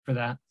for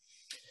that.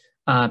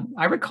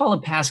 I recall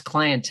a past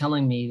client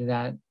telling me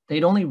that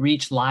they'd only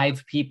reach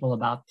live people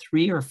about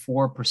 3 or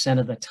 4%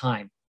 of the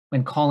time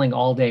when calling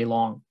all day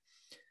long.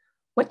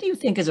 What do you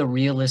think is a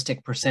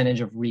realistic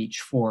percentage of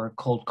reach for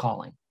cold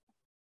calling?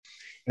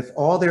 If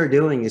all they're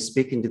doing is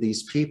speaking to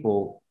these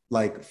people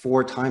like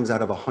 4 times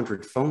out of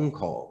 100 phone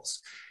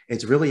calls,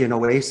 it's really an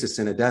oasis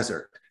in a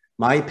desert.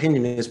 My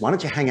opinion is, why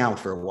don't you hang out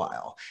for a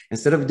while?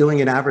 Instead of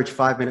doing an average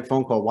 5-minute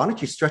phone call, why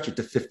don't you stretch it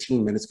to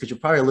 15 minutes? Because you're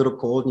probably a little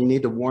cold and you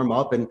need to warm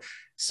up and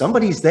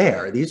somebody's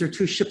there. These are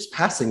 2 ships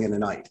passing in a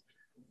night.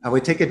 I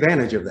would take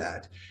advantage of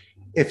that.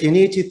 If you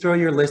need to throw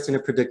your list in a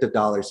predictive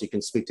dollars, you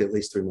can speak to at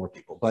least 3 more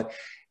people. But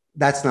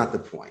that's not the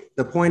point.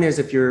 The point is,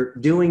 if you're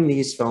doing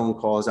these phone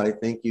calls, I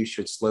think you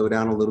should slow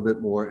down a little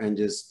bit more and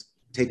just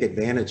take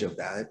advantage of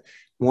that.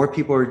 More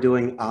people are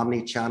doing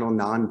omni-channel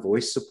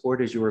non-voice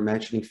support, as you were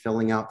mentioning,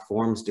 filling out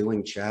forms,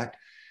 doing chat.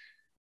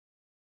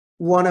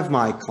 One of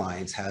my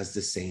clients has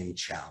the same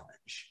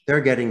challenge.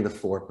 They're getting the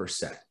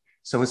 4%.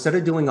 So instead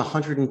of doing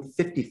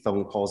 150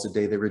 phone calls a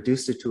day, they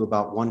reduced it to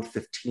about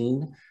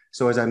 115.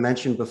 So as I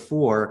mentioned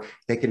before,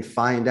 they can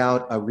find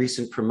out a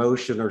recent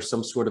promotion or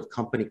some sort of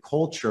company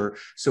culture.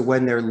 So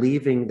when they're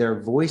leaving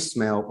their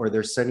voicemail or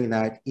they're sending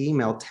that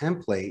email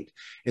template,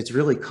 it's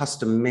really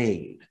custom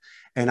made.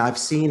 And I've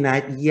seen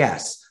that,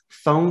 yes,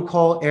 phone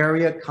call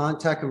area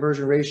contact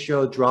conversion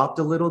ratio dropped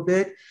a little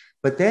bit,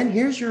 but then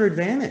here's your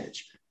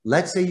advantage.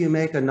 Let's say you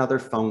make another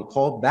phone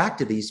call back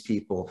to these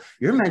people.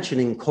 You're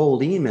mentioning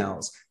cold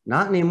emails.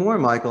 Not anymore,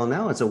 Michael.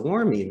 Now it's a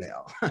warm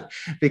email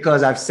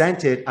because I've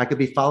sent it. I could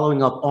be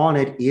following up on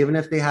it, even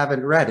if they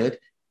haven't read it,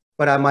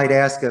 but I might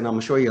ask, and I'm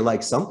sure you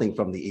like something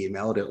from the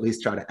email to at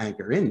least try to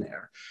anchor in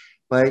there.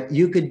 But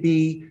you could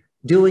be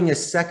doing a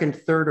second,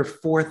 third, or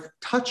fourth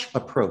touch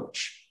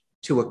approach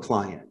to a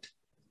client.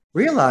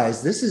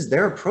 Realize this is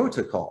their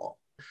protocol.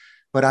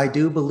 But I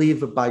do believe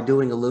that by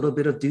doing a little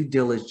bit of due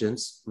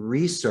diligence,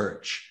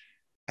 research,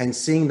 and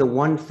seeing the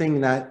one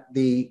thing that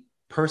the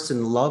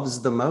person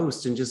loves the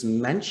most and just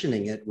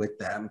mentioning it with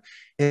them,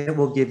 it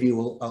will give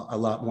you a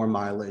lot more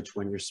mileage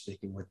when you're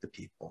speaking with the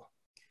people.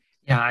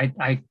 Yeah,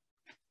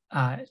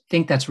 I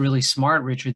think that's really smart, Richard.